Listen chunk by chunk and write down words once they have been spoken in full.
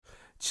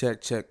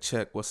Check, check,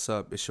 check. What's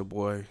up? It's your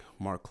boy,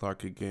 Mark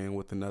Clark, again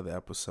with another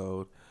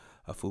episode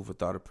of Food for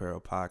Thought Apparel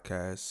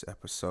podcast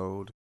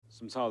episode.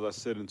 Sometimes I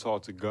sit and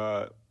talk to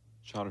God,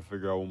 trying to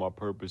figure out what my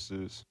purpose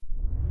is.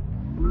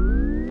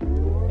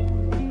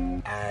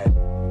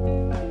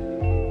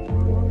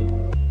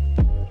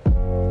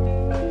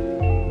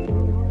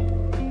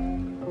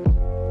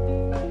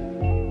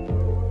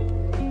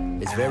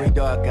 It's very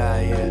dark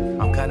out here.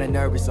 I'm kinda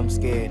nervous, I'm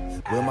scared.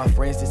 Will my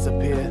friends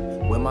disappear?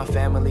 Will my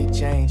family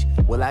change?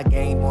 Will I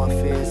gain more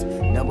fears?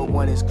 Number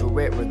one is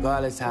correct,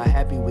 regardless how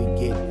happy we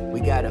get. We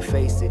gotta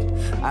face it.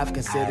 I've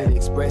considered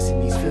expressing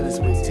these feelings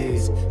with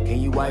tears.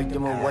 Can you wipe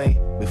them away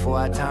before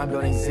our time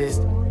don't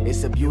exist?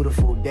 It's a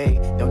beautiful day,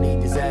 don't need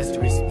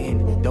disastrous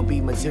end. Don't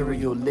be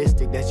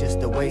materialistic, that's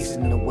just a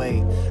wasting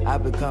away. I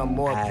become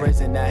more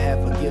present, I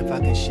have a gift I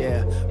can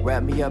share.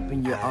 Wrap me up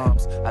in your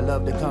arms, I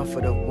love the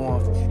comfort of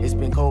warmth. It's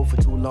been cold for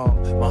too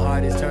long, my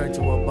heart is turned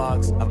to a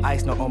box of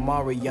ice, no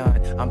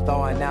Omarion. I'm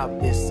thawing out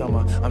this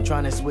summer, I'm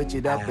trying to switch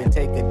it up and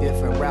take a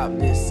different route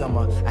this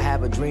summer. I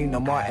have a dream, no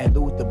Martin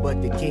Luther,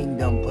 but the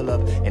kingdom pull up.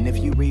 And if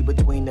you read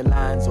between the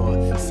lines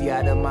or see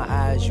out of my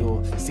eyes,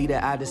 you'll see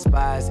that I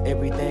despise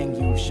everything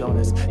you've shown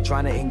us.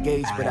 Trying to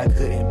engage, but I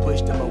couldn't.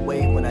 Push them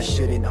away when I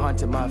shouldn't.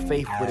 Haunted my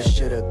faith with a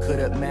shoulda,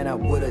 coulda. Man, I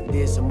woulda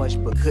did so much,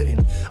 but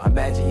couldn't.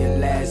 Imagine your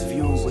last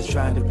view was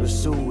trying to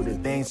pursue the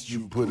things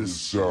you put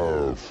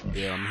aside.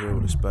 Yeah, I'm here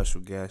with a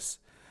special guest.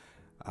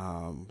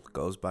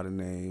 Goes by the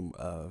name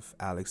of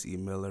Alex E.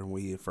 Miller.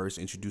 When he first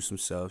introduced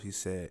himself, he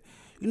said,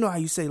 "You know how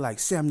you say like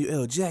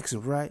Samuel L.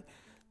 Jackson, right?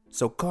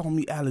 So call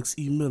me Alex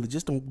E. Miller.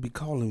 Just don't be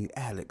calling me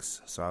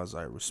Alex." So I was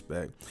like,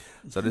 respect.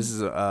 So this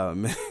is a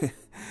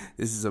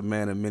this is a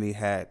man of many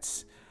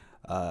hats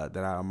that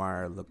I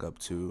admire, look up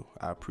to,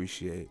 I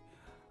appreciate.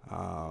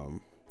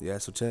 Yeah.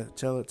 So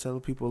tell the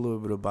people a little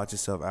bit about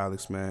yourself,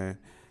 Alex, man.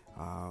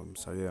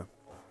 So yeah.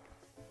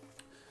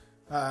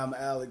 Hi, I'm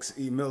Alex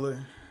E.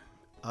 Miller.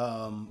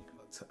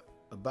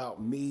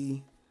 About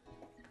me.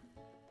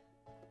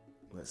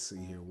 Let's see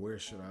here. Where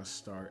should I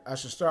start? I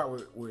should start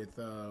with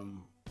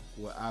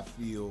what I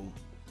feel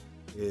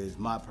is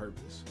my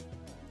purpose.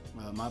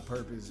 My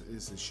purpose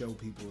is to show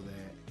people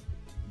that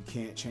you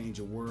can't change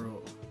a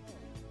world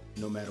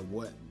no matter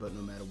what, but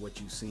no matter what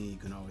you've seen, you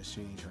can always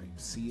change how you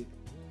see it.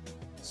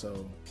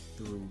 So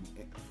through,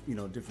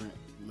 different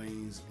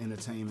lanes,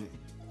 entertainment,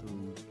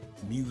 through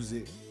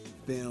music,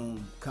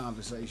 film,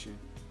 conversation,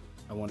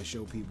 I want to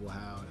show people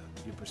how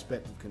your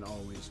perspective can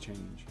always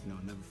change.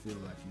 Never feel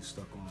like you're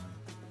stuck on,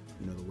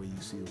 the way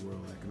you see the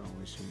world. That can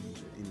always change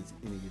at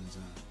any given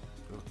time.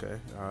 Okay,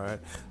 all right.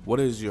 What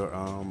is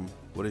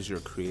your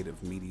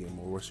creative medium,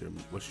 or what's your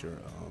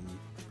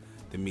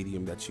the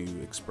medium that you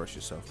express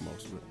yourself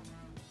most with?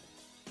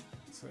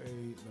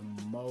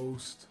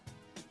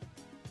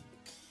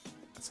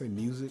 I'd say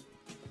music,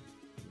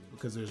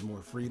 because there's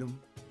more freedom.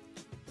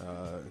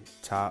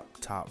 Top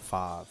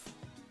five.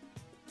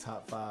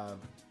 Top five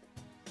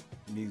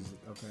music.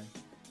 Okay.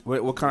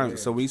 What kind?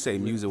 So when you say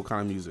music, what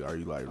kind of music are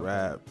you like?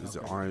 Rap? Is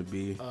it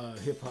R&B?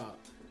 Hip hop.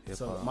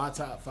 So my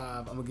top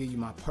five, I'm gonna give you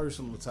my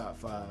personal top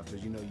five,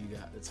 because you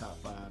got the top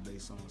five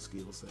based on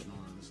skill set and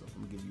all that stuff.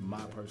 I'm gonna give you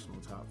my personal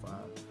top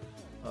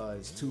five.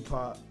 It's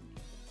Tupac,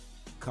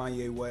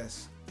 Kanye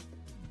West,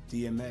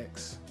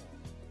 DMX,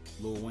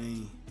 Lil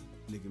Wayne,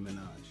 Nicki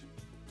Minaj.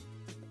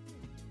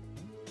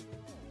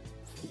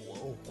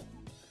 Whoa,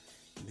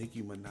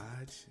 Nicki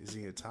Minaj is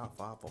in your top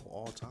five of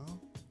all time?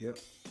 Yep.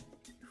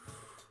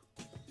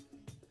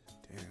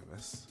 Damn,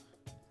 that's.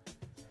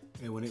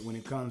 And when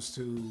it comes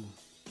to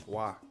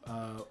why?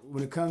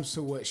 When it comes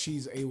to what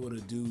she's able to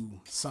do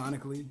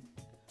sonically,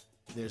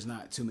 there's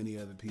not too many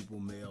other people,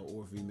 male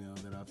or female,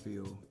 that I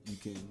feel you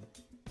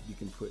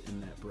can put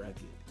in that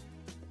bracket.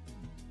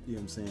 You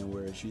know what I'm saying?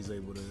 Where she's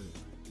able to,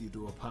 you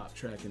do a pop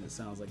track and it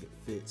sounds like it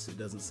fits. It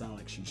doesn't sound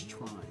like she's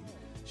trying.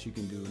 She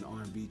can do an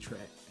R&B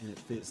track and it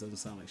fits. Doesn't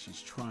sound like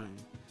she's trying.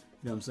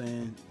 You know what I'm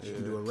saying? She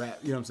can do a rap.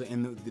 You know what I'm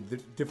saying? And the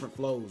different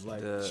flows,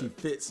 like she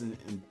fits in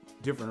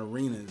different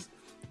arenas.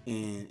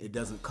 And it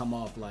doesn't come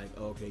off like,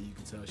 okay, you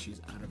can tell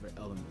she's out of her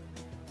element.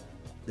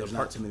 There's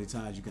not too many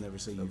times you can ever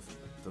say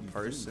the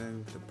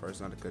person,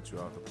 not to cut you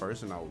off, the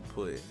person I would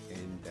put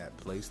in that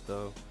place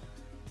though,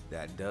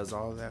 that does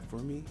all that for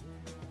me,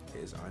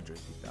 is Andre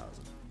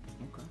 3000.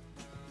 Okay.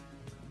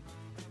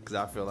 Because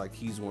I feel like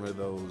he's one of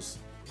those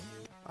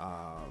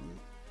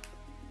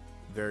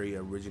very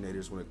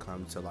originators when it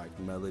comes to like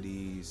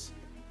melodies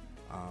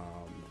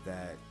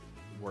that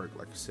work,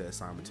 like you said,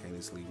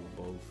 simultaneously with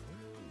both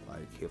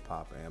like hip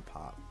hop and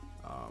pop,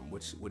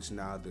 which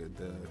now the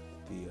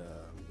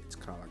it's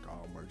kind of like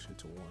all merged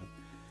into one.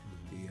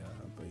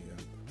 But yeah.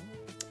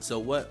 So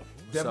what?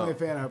 Definitely a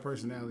fan of her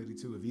personality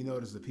too. If you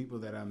notice the people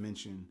that I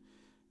mentioned,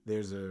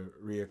 there's a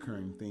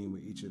reoccurring theme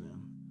with each of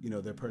them.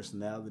 Their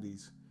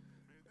personalities,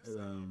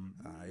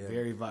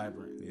 very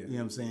vibrant. Yeah. You know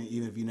what I'm saying?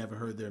 Even if you never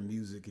heard their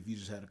music, if you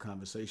just had a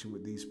conversation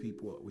with these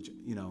people, which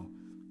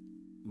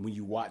when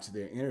you watch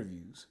their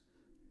interviews,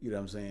 you know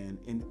what I'm saying,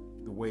 and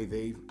the way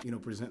they,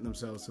 present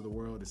themselves to the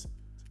world, it's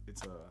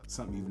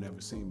something you've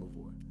never seen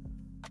before.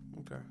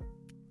 Okay.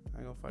 I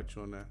ain't gonna fight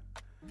you on that.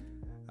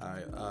 All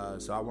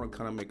right, so I want to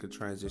kind of make a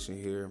transition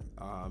here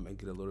and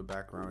get a little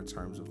background in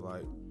terms of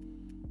like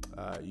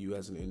you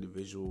as an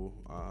individual.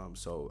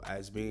 So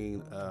as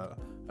being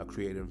a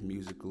creative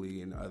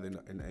musically and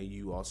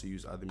you also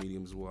use other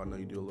mediums as well. I know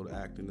you do a little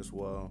acting as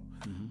well,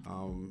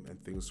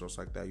 and things sorts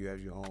like that. You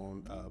have your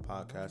own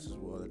podcast as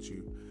well that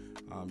you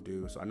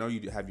do. So I know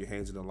you have your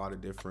hands in a lot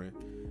of different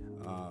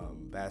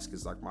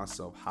baskets like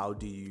myself. How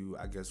do you,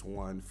 I guess,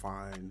 one,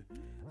 find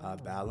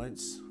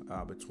balance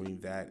between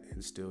that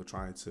and still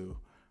trying to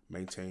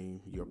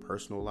maintain your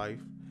personal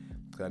life?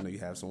 Because I know you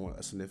have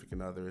a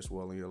significant other as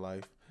well in your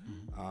life.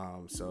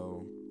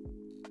 So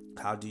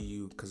how do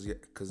you,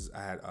 because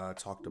I had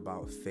talked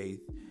about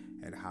faith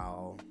and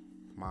how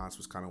mine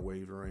was kind of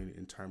wavering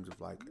in terms of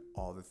like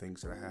all the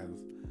things that I have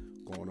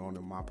going on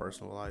in my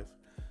personal life.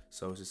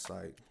 So it's just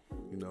like,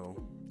 you know,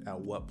 at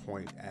what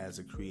point as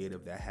a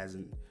creative that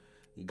hasn't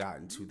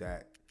gotten to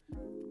that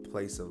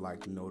place of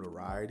like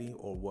notoriety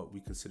or what we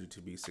consider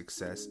to be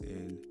success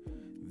in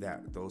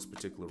those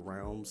particular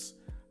realms,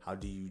 how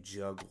do you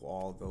juggle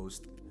all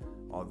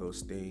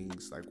those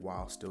things like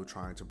while still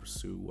trying to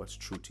pursue what's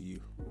true to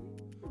you?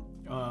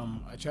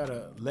 I try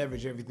to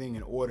leverage everything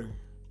in order.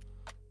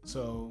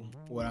 So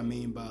what I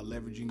mean by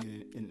leveraging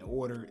it in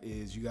order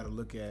is you got to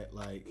look at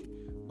like,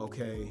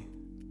 okay,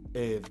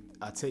 if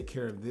I take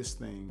care of this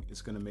thing,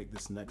 it's going to make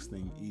this next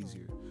thing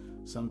easier.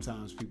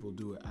 Sometimes people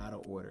do it out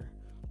of order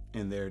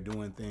and they're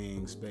doing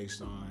things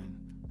based on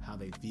how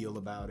they feel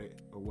about it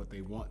or what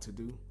they want to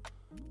do.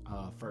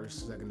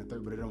 First, second, and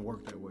third, but it don't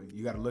work that way.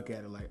 You got to look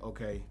at it like,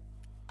 okay,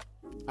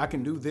 I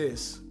can do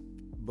this,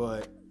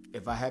 but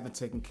if I haven't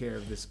taken care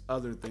of this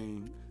other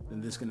thing,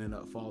 then this can end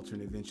up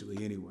faltering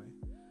eventually anyway.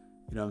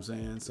 You know what I'm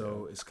saying?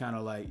 So it's kind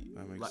of like,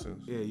 that makes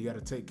sense. Yeah, you got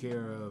to take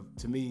care of,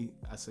 to me,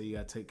 I say you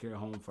got to take care of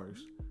home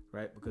first,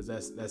 right? Because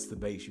that's the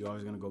base. You're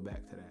always going to go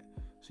back to that.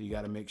 So you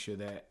got to make sure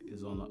that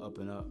is on the up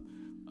and up.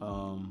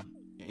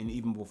 And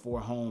even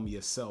before home,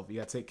 yourself. You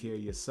got to take care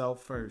of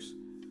yourself first,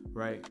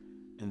 right?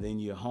 And then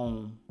your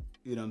home,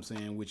 you know what I'm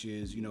saying? Which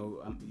is, you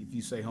know, if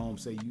you say home,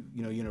 say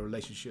you know you're in a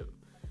relationship,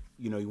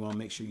 you know, you want to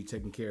make sure you're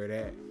taking care of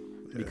that,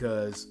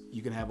 because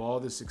you can have all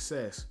this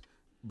success,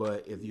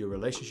 but if your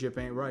relationship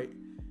ain't right,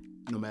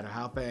 no matter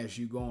how fast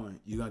you're going,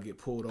 you're gonna get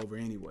pulled over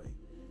anyway.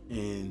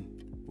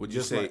 And would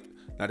you say,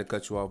 not to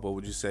cut you off, but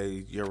would you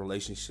say your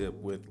relationship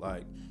with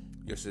like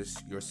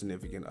your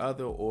significant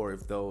other, or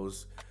if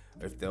those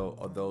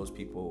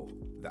people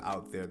that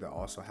out there that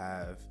also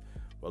have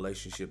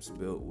relationships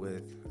built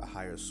with a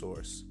higher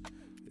source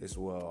as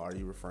well, are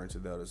you referring to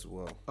that as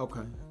well?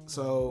 Okay,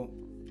 so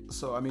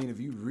I mean, if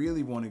you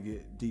really want to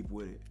get deep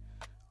with it,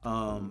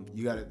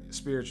 you gotta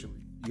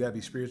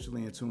be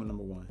spiritually in tune,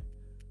 number one,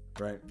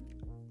 right?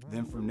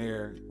 Then from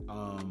there,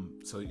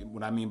 so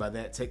what I mean by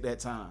that, take that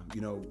time,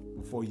 you know,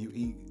 before you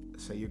eat,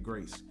 say your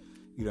grace.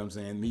 You know what I'm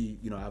saying? Me,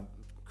 you know,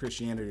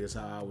 Christianity is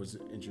how I was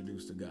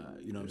introduced to God.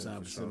 You know what I'm saying? I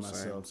consider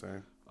myself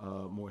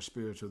more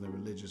spiritual than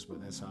religious,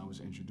 but that's how I was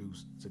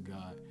introduced to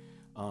God.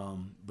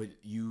 But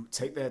you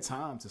take that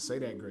time to say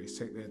that grace,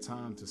 take that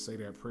time to say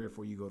that prayer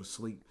before you go to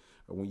sleep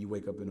or when you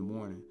wake up in the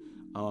morning.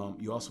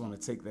 You also want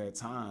to take that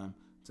time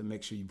to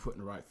make sure you're putting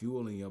the right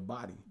fuel in your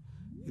body.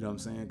 You know what I'm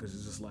saying? Because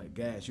it's just like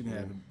gas. You can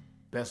have the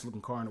best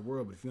looking car in the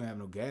world, but if you don't have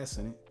no gas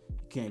in it,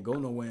 you can't go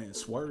nowhere and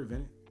swerve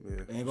in it.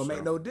 It ain't gonna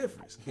make no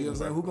difference. You know what I'm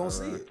saying? Who gonna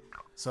see it?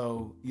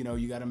 So, you know,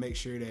 you got to make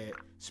sure that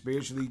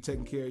spiritually you're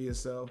taking care of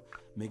yourself,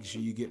 making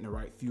sure you're getting the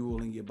right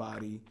fuel in your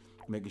body,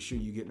 making sure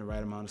you're getting the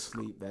right amount of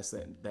sleep. That's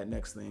that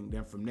next thing.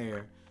 Then from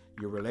there,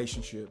 your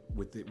relationship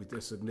with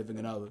your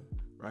significant other,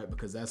 right?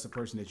 Because that's the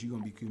person that you're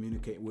going to be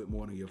communicating with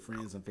more than your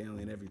friends and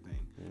family and everything.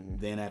 Mm-hmm.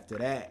 Then after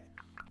that,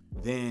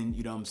 then,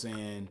 you know what I'm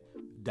saying,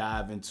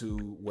 dive into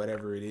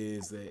whatever it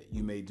is that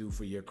you may do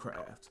for your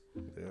craft.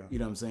 Yeah. You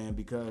know what I'm saying?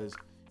 Because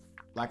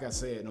like I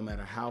said, no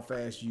matter how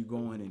fast you're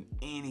going in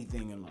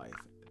anything in life,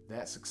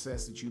 that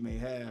success that you may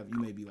have, you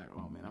may be like,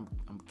 oh man,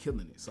 I'm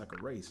killing it. It's like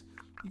a race.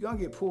 You're going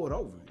to get pulled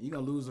over. You're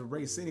going to lose the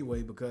race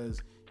anyway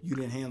because you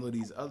didn't handle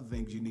these other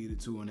things you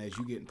needed to. And as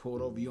you getting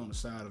pulled over, you're on the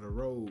side of the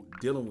road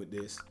dealing with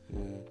this.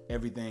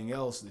 Everything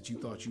else that you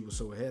thought you were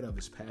so ahead of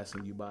is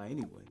passing you by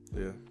anyway.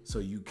 Yeah. So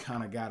you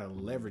kind of got to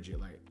leverage it.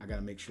 Like, I got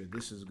to make sure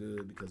this is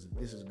good, because if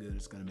this is good,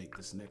 it's going to make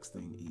this next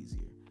thing easier.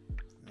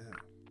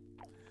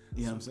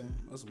 You know what I'm saying?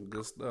 That's some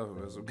good stuff.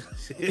 That's some good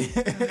shit.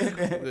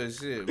 Good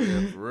shit,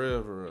 man. For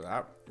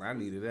real. I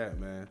needed that,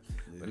 man.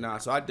 Yeah. But nah,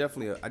 so I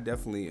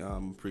definitely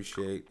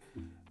appreciate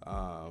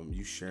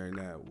you sharing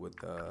that with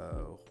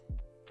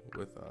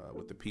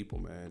the people,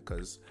 man.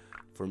 Because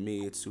for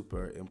me, it's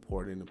super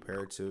important,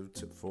 imperative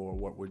for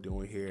what we're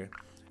doing here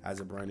as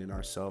a brand in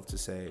ourselves to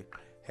say,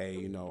 hey,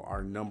 you know,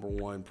 our number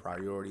one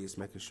priority is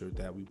making sure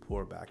that we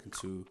pour back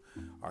into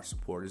our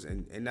supporters,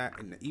 and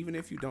even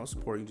if you don't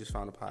support, you just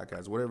found a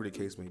podcast, whatever the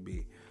case may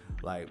be.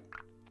 Like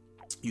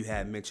you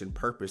had mentioned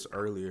purpose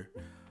earlier,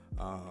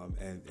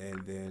 and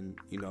then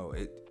you know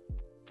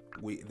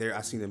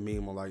I seen a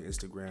meme on like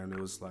Instagram. It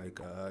was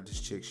like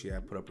this chick, she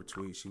had put up a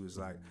tweet. She was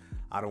like,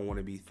 I don't want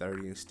to be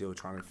 30 and still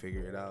trying to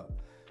figure it out.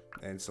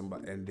 and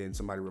then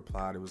somebody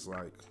replied, it was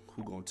like,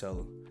 who gonna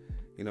tell him?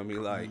 You know what I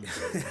mean? Like,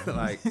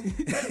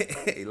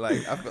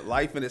 like I feel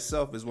life in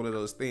itself is one of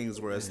those things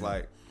where it's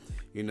like,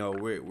 you know,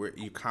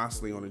 you're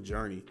constantly on a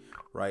journey,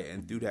 right?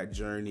 And through that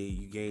journey,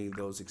 you gain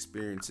those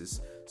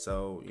experiences.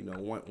 So, you know,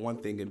 one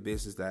thing in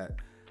business that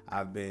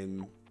I've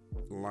been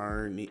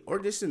learning, or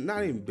just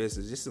not even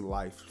business, just in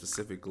life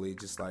specifically,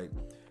 just like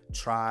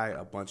try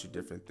a bunch of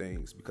different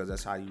things, because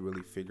that's how you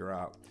really figure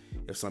out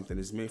if something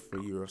is meant for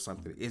you or if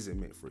something isn't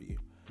meant for you.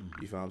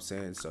 You feel what I'm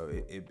saying? So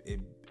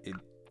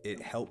it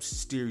helps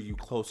steer you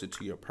closer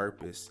to your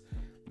purpose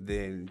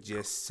than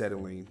just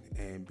settling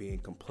and being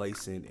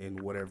complacent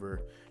in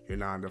whatever your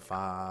 9 to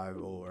 5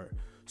 or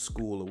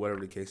school or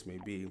whatever the case may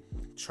be.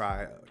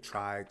 Try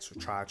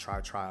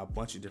a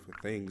bunch of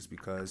different things,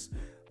 because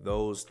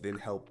those then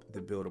help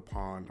to build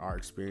upon our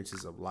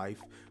experiences of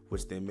life,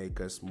 which then make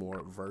us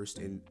more versed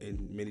in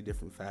many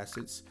different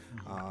facets.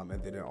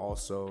 And then it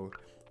also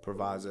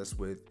provides us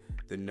with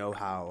the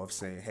know-how of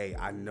saying, hey,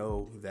 I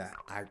know that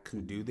I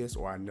can do this,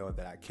 or I know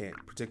that I can't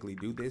particularly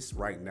do this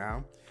right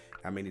now.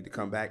 I may need to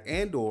come back,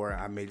 and or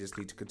I may just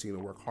need to continue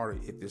to work harder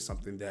if there's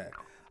something that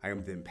I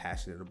am then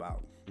passionate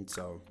about. And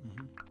so,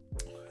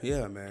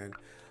 yeah, man.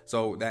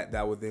 So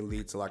that would then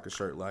lead to like a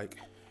shirt like,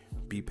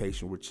 be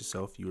patient with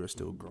yourself. You are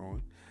still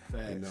growing.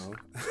 Facts. You know,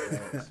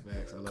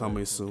 Facts.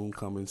 coming soon.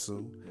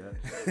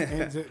 Yeah.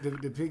 And to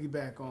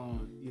piggyback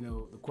on, you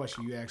know, the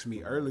question you asked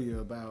me earlier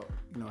about,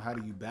 you know, how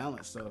do you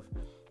balance stuff?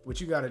 What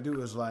you got to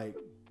do is, like,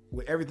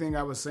 with everything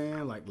I was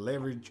saying, like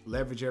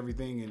leverage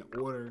everything in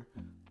order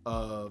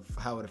of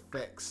how it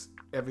affects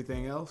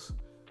everything else.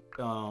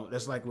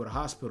 That's like with a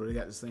hospital, they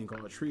got this thing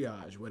called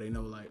triage, where they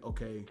know, like,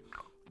 okay,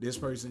 this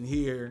person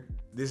here,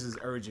 this is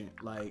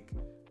urgent, like,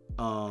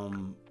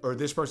 or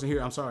this person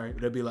here, I'm sorry,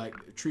 they'll be like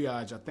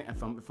triage. I think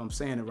if I'm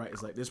saying it right,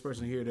 it's like this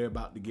person here, they're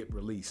about to get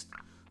released,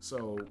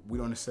 so we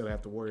don't necessarily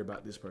have to worry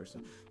about this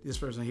person. This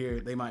person here,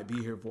 they might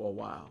be here for a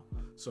while,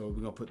 so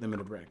we're gonna put them in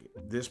a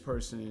bracket. This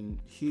person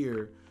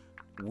here,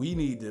 we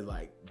need to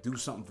like do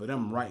something for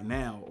them right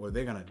now, or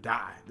they're gonna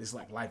die. It's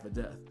like life or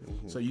death.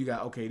 So you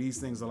got, okay, these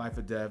things are life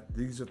or death.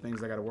 These are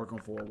things I got to work on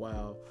for a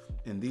while,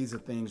 and these are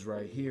things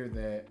right here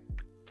that,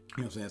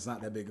 you know what I'm saying, it's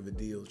not that big of a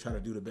deal. Try to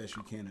do the best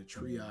you can to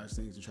triage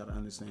things and try to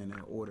understand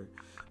that order.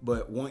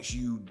 But once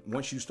you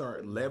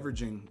start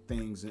leveraging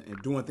things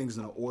and doing things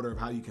in the order of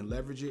how you can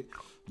leverage it,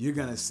 you're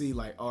gonna see,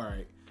 like, all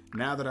right,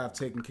 now that I've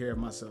taken care of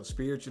myself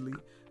spiritually,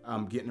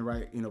 I'm getting the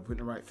right, you know,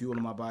 putting the right fuel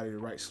in my body, the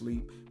right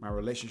sleep. My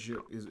relationship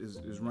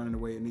is running the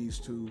way it needs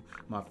to.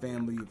 My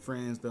family,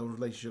 friends, those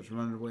relationships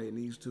running the way it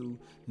needs to.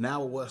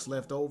 Now what's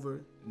left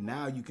over,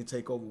 now you can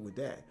take over with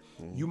that.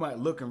 You might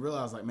look and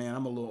realize, like, man,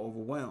 I'm a little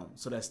overwhelmed.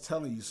 So that's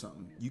telling you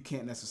something. You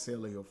can't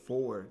necessarily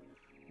afford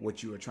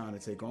what you are trying to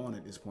take on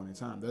at this point in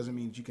time. Doesn't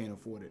mean that you can't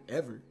afford it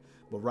ever,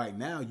 but right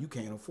now you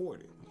can't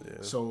afford it. Yeah.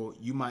 So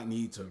you might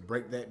need to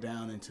break that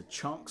down into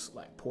chunks,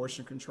 like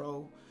portion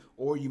control,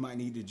 or you might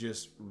need to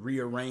just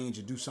rearrange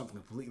and do something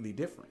completely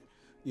different.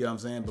 You know what I'm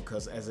saying?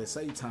 Because as they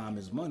say, time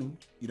is money.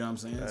 You know what I'm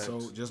saying? Facts.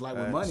 So just like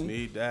with money,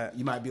 need that.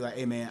 You might be like,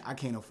 hey man, I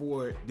can't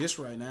afford this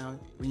right now.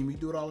 When we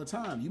do it all the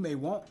time, you may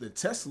want the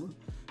Tesla,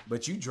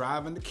 but you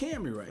driving the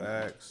Camry right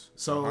Facts. now.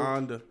 So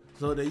Honda.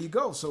 So there you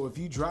go. So if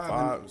you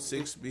driving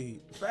 5-6 speed,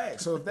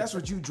 facts. So if that's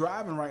what you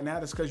driving right now,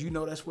 that's because you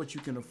know that's what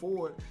you can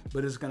afford.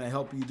 But it's gonna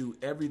help you do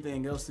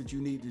everything else that you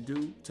need to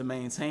do to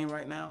maintain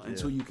right now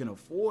until you can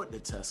afford the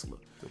Tesla,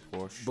 the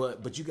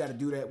Porsche. But you got to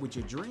do that with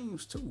your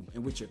dreams too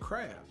and with your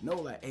craft. Know,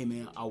 like, hey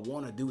man, I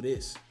want to do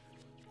this.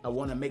 I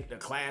want to make the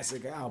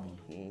classic album.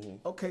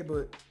 Okay,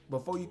 but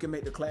before you can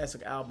make the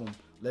classic album,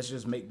 let's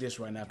just make this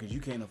right now, because you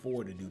can't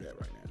afford to do that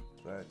right now.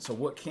 Right. So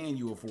what can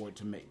you afford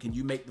to make? Can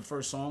you make the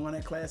first song on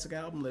that classic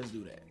album? Let's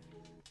do that.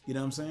 You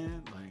know what I'm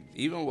saying? Like,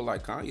 even with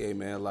like Kanye,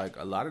 man, like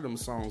a lot of them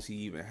songs he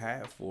even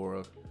had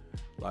for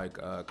like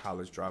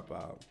College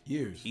Dropout.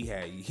 Years. He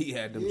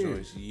had them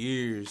joints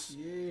years.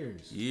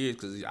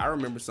 Because I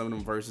remember some of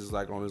them verses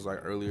like on his like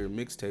earlier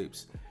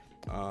mixtapes,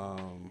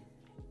 and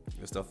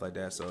stuff like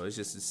that. So it's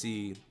just to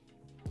see,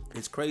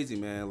 it's crazy,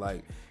 man.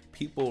 Like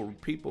people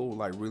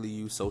like really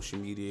use social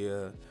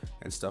media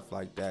and stuff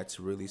like that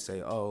to really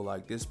say, oh,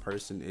 like this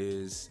person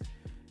is,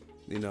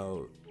 you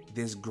know,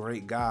 this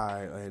great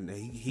guy, and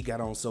he got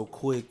on so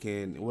quick,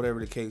 and whatever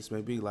the case may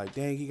be, like,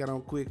 dang, he got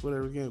on quick,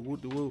 whatever, again,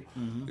 whoop de whoop.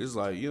 It's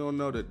like, you don't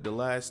know that the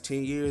last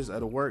 10 years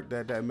of the work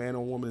that man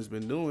or woman has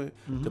been doing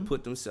to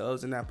put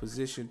themselves in that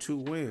position to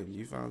win.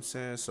 You feel what I'm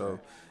saying? So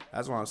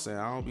that's why I'm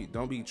saying,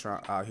 don't be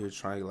out here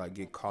trying to like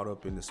get caught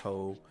up in this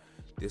whole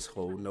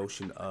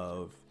notion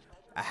of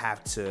I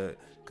have to,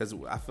 because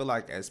I feel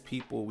like as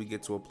people we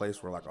get to a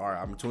place where like, all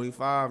right, I'm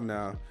 25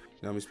 now.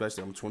 You know what I mean?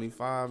 Especially I'm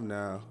 25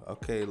 now.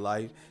 Okay,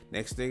 life.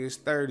 Next thing is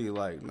 30.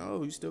 Like,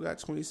 no, you still got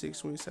 26,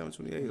 27,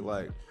 28.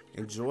 Like,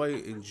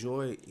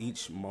 enjoy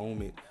each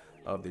moment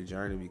of the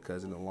journey,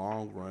 because in the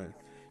long run,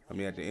 I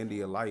mean, at the end of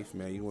your life,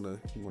 man, you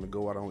wanna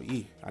go out on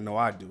E. I know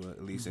I do,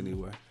 at least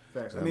anyway.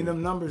 Facts. I mean,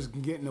 them numbers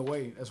can get in the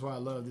way. That's why I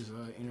love this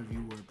interview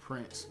where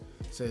Prince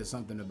said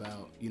something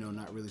about, you know,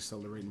 not really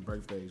celebrating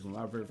birthdays. When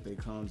our birthday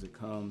comes, it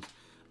comes.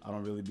 I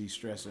don't really be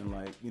stressing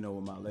like, you know,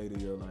 with my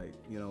lady or like,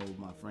 you know, with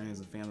my friends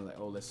and family, like,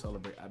 oh, let's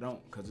celebrate. I don't,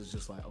 because it's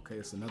just like, okay,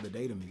 it's another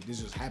day to me.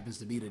 This just happens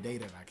to be the day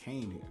that I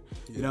came here.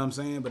 Yeah. You know what I'm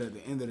saying? But at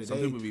the end of the day, some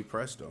people be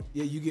pressed though.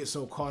 Yeah, you get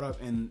so caught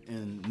up in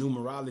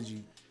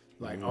numerology.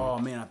 Like, oh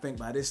man, I think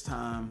by this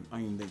time, I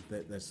mean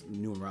that's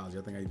numerology.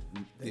 I think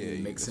that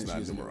didn't make sense.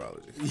 It's not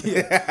numerology.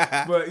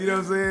 Yeah, but you know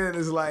what I'm saying?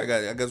 It's like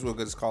I guess we'll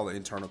just call it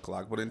internal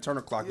clock. But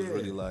internal clock is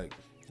really like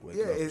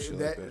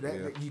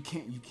you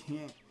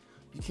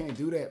can't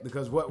do that,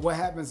 because what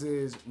happens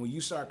is when you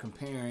start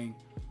comparing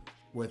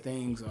where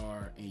things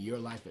are in your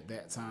life at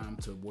that time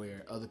to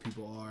where other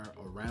people are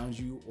around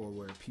you, or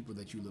where people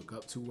that you look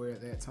up to were at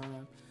that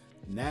time.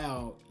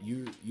 Now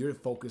you're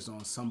focused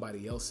on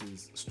somebody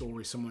else's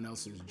story, someone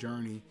else's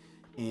journey,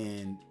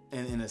 and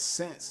in a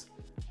sense,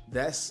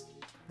 that's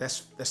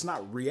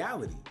not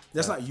reality.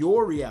 That's not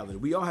your reality.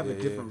 We all have a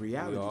different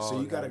reality. So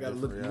you gotta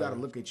look. You gotta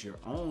look at your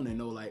own and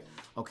know, like,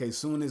 okay,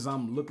 soon as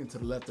I'm looking to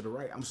the left or the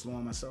right, I'm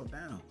slowing myself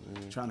down,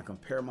 trying to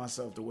compare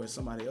myself to where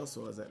somebody else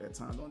was at that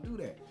time. Don't do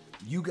that.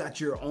 You got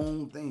your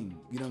own thing.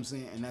 You know what I'm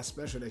saying? And that's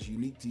special. That's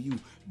unique to you.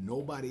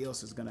 Nobody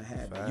else is gonna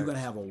have that. You're gonna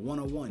have a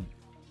 101.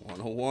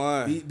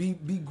 101.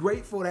 Be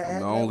grateful to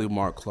have only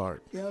Mark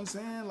Clark. You know what I'm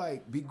saying?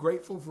 Like, be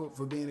grateful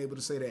for being able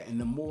to say that. And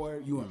the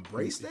more you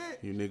embrace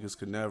that, you niggas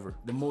could never.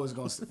 The more it's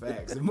gonna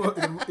facts. The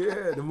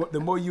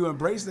more you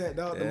embrace that,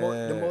 dog, the more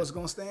it's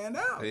gonna stand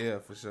out. Yeah,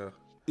 for sure.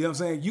 You know what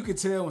I'm saying? You can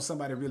tell when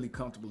somebody really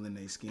comfortable in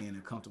their skin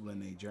and comfortable in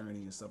their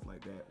journey and stuff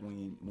like that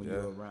when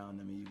you're around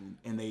them,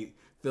 and they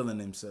feeling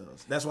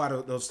themselves. That's why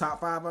those top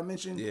 5 I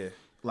mentioned,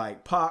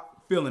 like Pac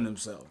feeling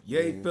himself,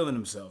 feeling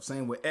himself.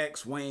 Same with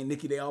X, Wayne,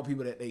 Nicki, they all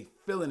people that they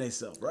feeling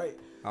themselves, right?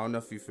 I don't know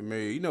if you're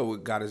familiar. You know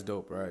what God is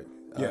Dope, right?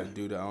 Yeah.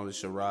 Dude that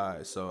owns the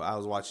Sherrod. So I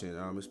was watching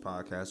his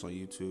podcast on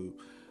YouTube,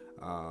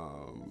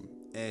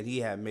 and he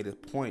had made a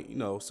point, you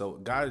know. So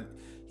God,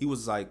 he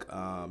was like,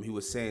 he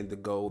was saying the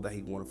goal that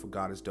he wanted for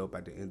God is Dope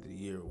at the end of the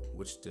year,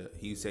 which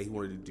he said he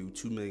wanted to do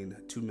 $2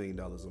 million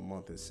a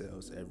month in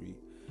sales every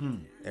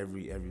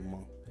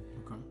month.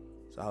 Okay.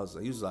 So I was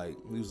like, he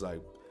was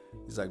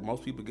like,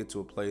 most people get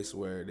to a place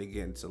where they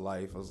get into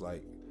life. I was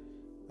like,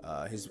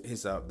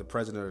 the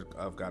president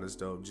of God is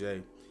Dope,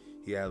 Jay,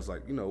 he was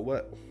like, you know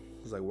what?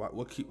 He's like,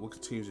 what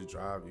continues to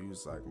drive you? He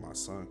was like, my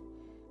son.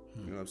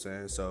 You know what I'm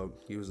saying? So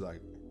he's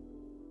like,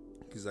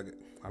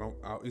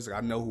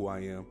 I know who I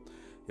am. You know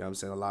what I'm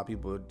saying? A lot of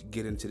people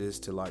get into this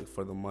to like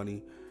for the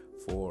money,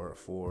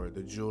 for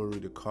the jewelry,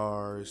 the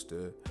cars,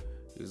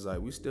 he's like,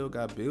 we still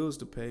got bills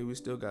to pay, we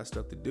still got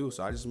stuff to do.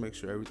 So I just make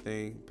sure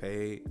everything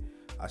paid.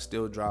 I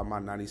still drive my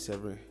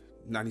 97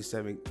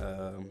 Nissan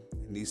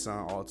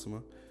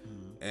Altima,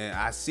 and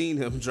I seen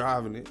him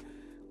driving it,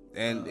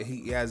 and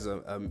he has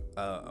a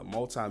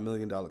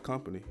multi-million-dollar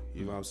company.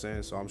 You know what I'm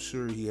saying? So I'm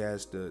sure he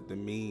has the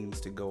means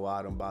to go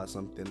out and buy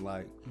something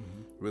like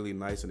really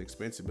nice and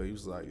expensive. But he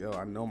was like, yo,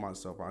 I know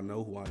myself. I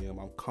know who I am.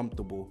 I'm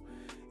comfortable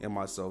in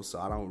myself, so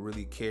I don't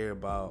really care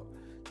about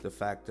the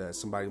fact that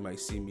somebody might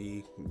see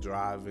me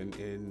driving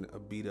in a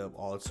beat-up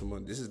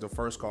Altima. This is the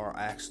first car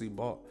I actually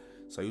bought.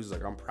 So he was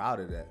like, I'm proud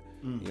of that.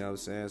 You know what I'm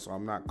saying? So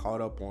I'm not caught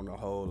up on the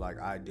whole like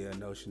idea,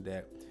 notion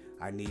that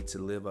I need to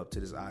live up to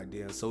this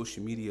idea. And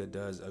social media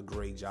does a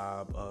great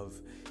job of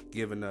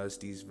giving us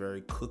these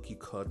very cookie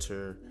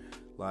cutter,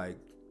 like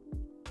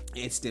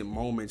instant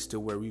moments to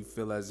where we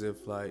feel as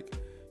if like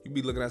you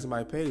be looking at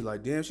somebody's page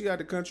like, damn, she got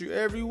the country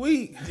every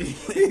week.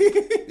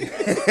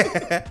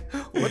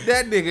 What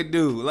that nigga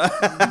do?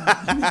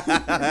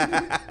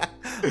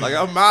 Like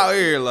I'm out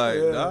here like,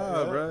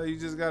 bro, you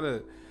just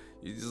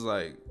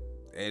like.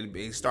 And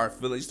you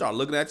start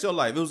looking at your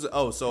life. It was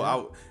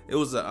it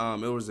was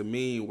a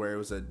meme where it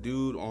was a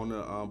dude on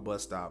the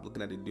bus stop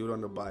looking at the dude on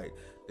the bike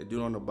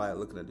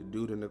looking at the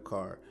dude in the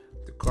car,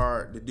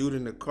 the dude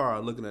in the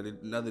car looking at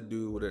another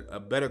dude with a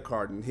better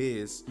car than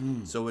his.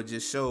 So it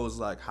just shows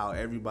like how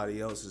everybody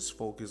else is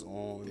focused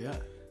on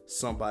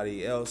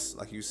somebody else,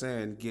 like you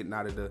saying, getting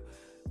out of the.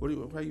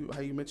 How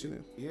you mention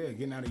it? Yeah,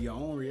 getting out of your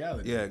own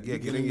reality. Yeah,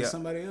 getting into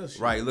somebody else.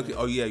 Right.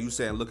 You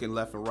saying looking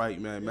left and right,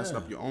 man, messing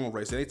up your own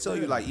race. And they tell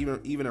you like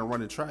even in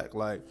running track,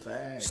 like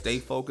stay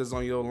focused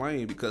on your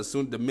lane, because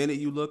the minute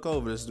you look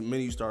over, it's the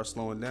minute you start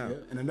slowing down. Yeah.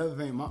 And another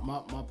thing, my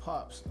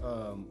pops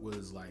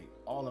was like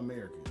all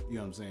American. You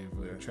know what I'm saying,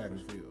 for track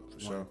and field.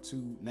 Won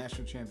 2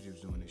 national championships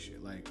doing this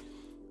shit. Like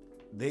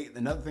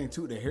another thing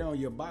too, the hair on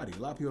your body. A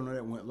lot of people know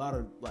that when a lot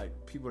of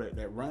like people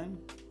that run,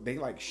 they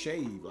like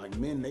shave. Like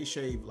men, they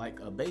shave like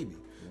a baby.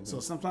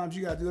 So sometimes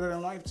you gotta do that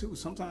in life too.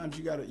 Sometimes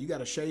you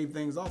gotta shave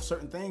things off.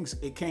 Certain things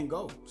it can't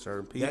go.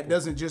 Certain people. That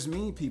doesn't just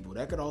mean people.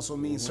 That could also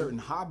mean certain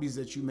hobbies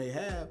that you may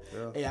have.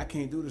 Yeah. Hey, I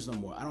can't do this no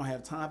more. I don't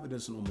have time for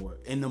this no more.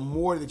 And the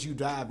more that you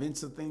dive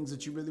into things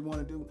that you really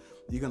want to do,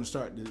 you're gonna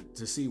start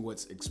to see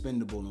what's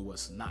expendable and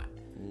what's not.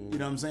 You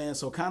know what I'm saying?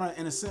 So kind of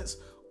in a sense,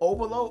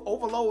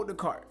 overload the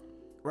cart.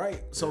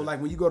 Right? So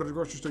like when you go to the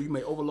grocery store, you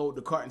may overload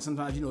the cart, and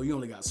sometimes you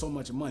only got so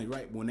much money,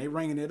 right? When they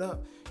ringing it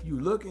up, you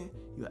looking,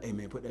 you like, hey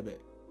man, put that back.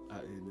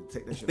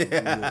 Take that shit off.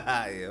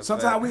 Yeah,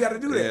 Sometimes we got to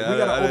do that. Yeah, we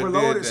got I to done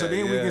overload did it so that.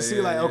 then we Yeah, can see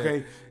yeah, like, yeah.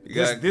 okay, You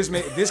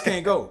this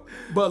can't go.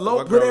 But My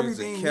put girl used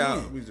to everything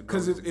count. We in. used to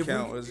Because if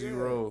count as you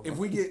roll. if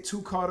we get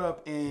too caught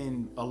up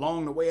in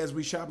along the way as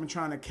we shopping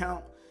trying to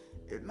count,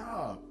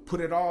 put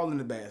it all in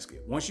the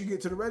basket. Once you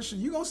get to the register,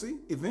 you gonna see.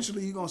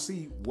 Eventually, you gonna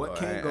see what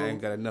can't go. I ain't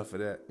got enough of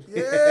that.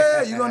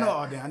 Yeah, you gonna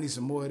know. Oh, damn, I need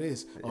some more of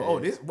this. Oh,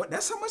 this what?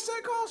 That's how much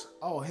that costs?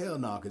 Oh, hell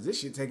no, because this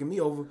shit taking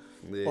me over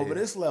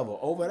this level,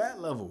 over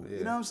that level. You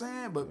know what I'm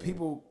saying? But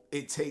people,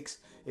 it takes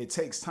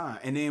time.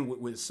 And then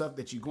with stuff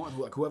that you're going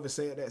through, like whoever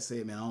said,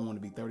 man, I don't want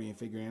to be 30 and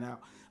figuring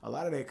out. A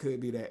lot of that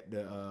could be that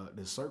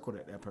the circle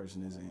that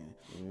person is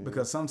in,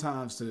 because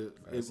sometimes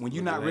when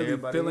you're not really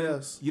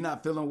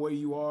feeling where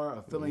you are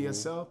or feeling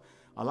yourself.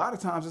 A lot of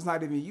times it's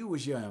not even you,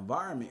 it's your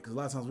environment. Because a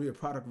lot of times we're a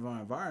product of our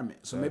environment.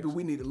 So maybe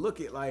we need to look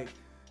at like,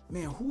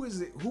 man, who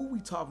is it? Who are we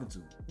talking to?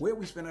 Where are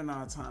we spending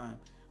our time?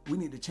 We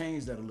need to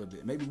change that a little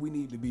bit. Maybe we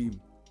need to be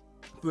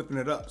flipping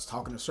it up,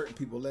 talking to certain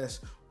people less,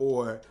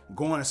 or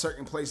going to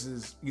certain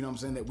places, you know what I'm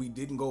saying, that we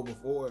didn't go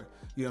before,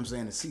 you know what I'm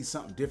saying, to see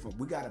something different.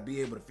 We got to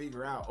be able to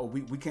figure out,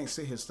 we can't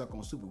sit here stuck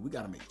on stupid. We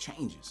got to make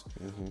changes.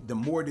 The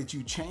more that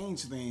you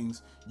change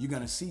things, you're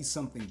going to see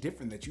something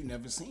different that you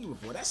never seen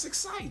before. That's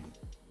exciting.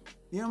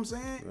 You know what I'm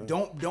saying?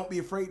 Yeah. Don't be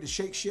afraid to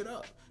shake shit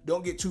up.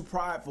 Don't get too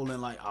prideful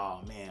and like,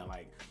 oh man,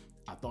 like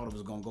I thought it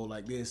was going to go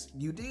like this.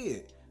 You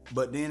did.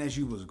 But then as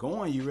you was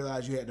going, you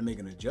realized you had to make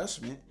an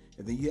adjustment.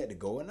 And then you had to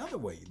go another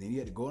way.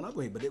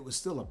 But it was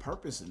still a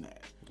purpose in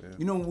that. Yeah.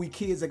 You know, when we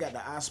kids that got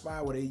the I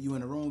Spy, where you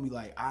in the room, you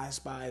like, I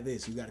spy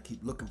this. You got to keep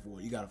looking for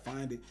it. You got to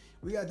find it.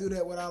 We got to do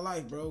that with our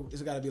life, bro.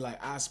 It's got to be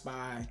like, I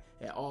spy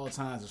at all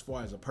times as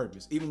far as a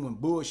purpose. Even when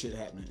bullshit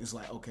happening, it's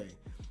like, okay,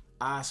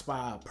 I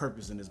spy a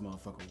purpose in this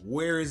motherfucker.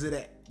 Where is it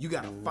at? You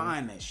got to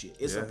find that shit.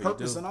 It's a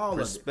purpose in all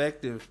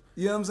Perspective. of it.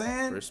 You know what I'm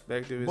saying?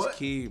 Perspective is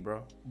key,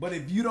 bro. But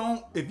if you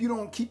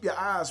don't keep your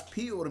eyes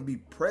peeled and be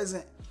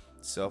present,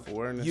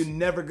 self-awareness, you're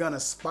never gonna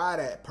spy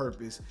that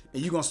purpose,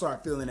 and you're gonna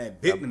start feeling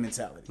that victim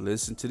mentality.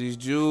 Listen to these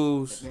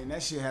Jews. And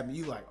that shit happen.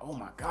 You like, oh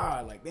my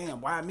god, like damn,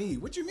 why me?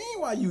 What you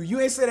mean, why you? You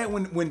ain't say that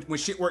when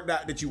shit worked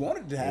out that you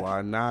wanted to happen.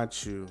 Why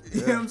not you?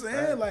 You know what I'm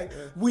saying?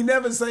 We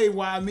never say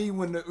why me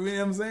when you know what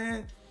I'm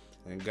saying.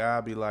 And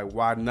God be like,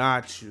 why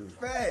not you?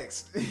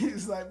 Facts.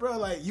 It's like, bro,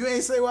 like you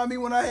ain't say why me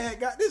when I had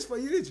got this for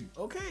you, did you?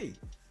 Okay.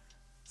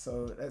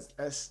 So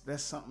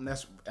that's something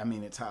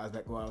it ties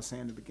back to what I was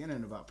saying in the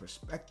beginning about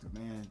perspective,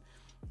 man.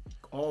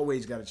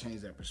 Always got to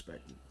change that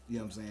perspective. You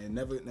know what I'm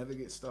saying? Never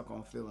get stuck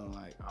on feeling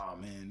like, oh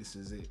man, this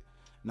is it.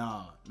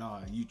 Nah,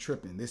 you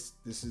tripping. This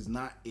is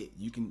not it.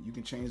 You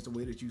can change the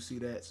way that you see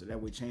that, so that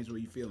way change the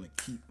way you feel and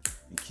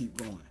keep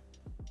going.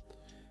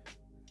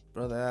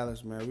 Brother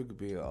Alex, man, we could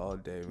be here all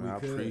day, man. I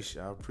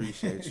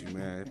appreciate you,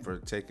 man, for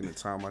taking the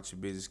time out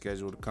your busy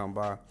schedule to come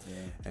by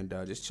and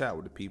just chat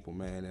with the people,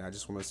 man. And I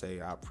just want to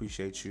say I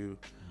appreciate you.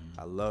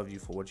 I love you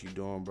for what you're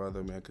doing,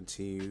 brother, man.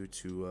 Continue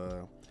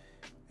to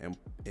and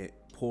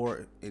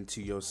pour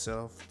into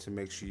yourself to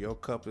make sure your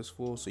cup is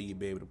full so you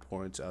be able to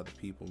pour into other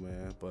people,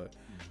 man. But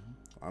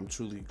I'm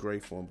truly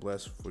grateful and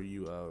blessed for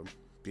you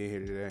being here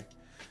today.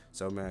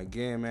 So, man,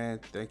 again, man,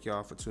 thank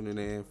y'all for tuning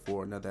in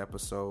for another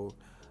episode.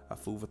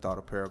 Food for Thought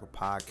Apparel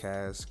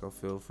podcast. Go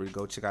feel free.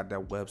 Go check out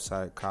that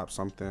website. Cop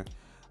something.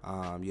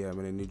 Man,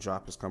 a new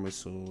drop is coming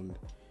soon.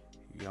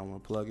 Y'all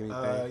want to plug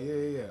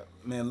anything? Yeah.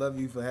 Man, love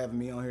you for having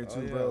me on here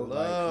too, bro.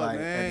 Like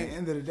at the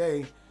end of the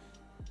day,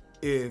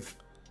 if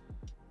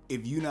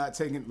you're not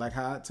taking, like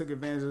how I took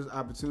advantage of this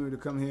opportunity to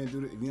come here and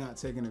do it, if you're not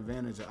taking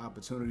advantage of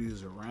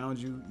opportunities around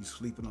you, you're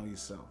sleeping on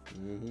yourself.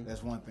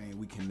 That's one thing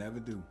we can never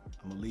do.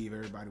 I'm going to leave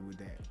everybody with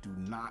that. Do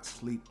not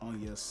sleep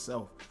on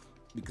yourself.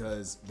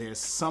 Because there's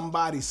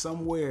somebody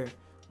somewhere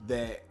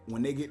that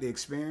when they get to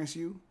experience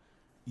you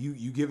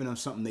giving them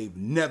something they've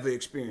never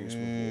experienced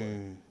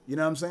before. You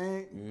know what I'm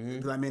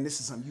saying? Like, man,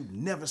 this is something you've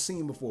never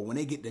seen before. When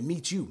they get to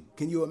meet you,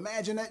 can you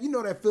imagine that? You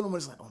know that feeling when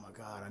it's like, oh my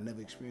God, I never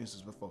experienced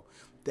this before.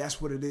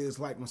 That's what it is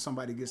like when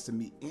somebody gets to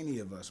meet any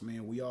of us,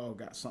 man. We all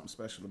got something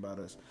special about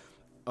us.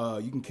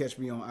 You can catch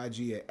me on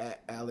IG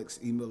at Alex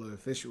E. Miller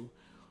Official.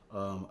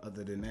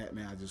 Other than that,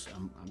 man,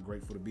 I'm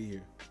grateful to be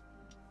here.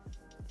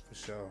 For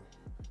sure.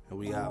 And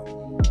we out.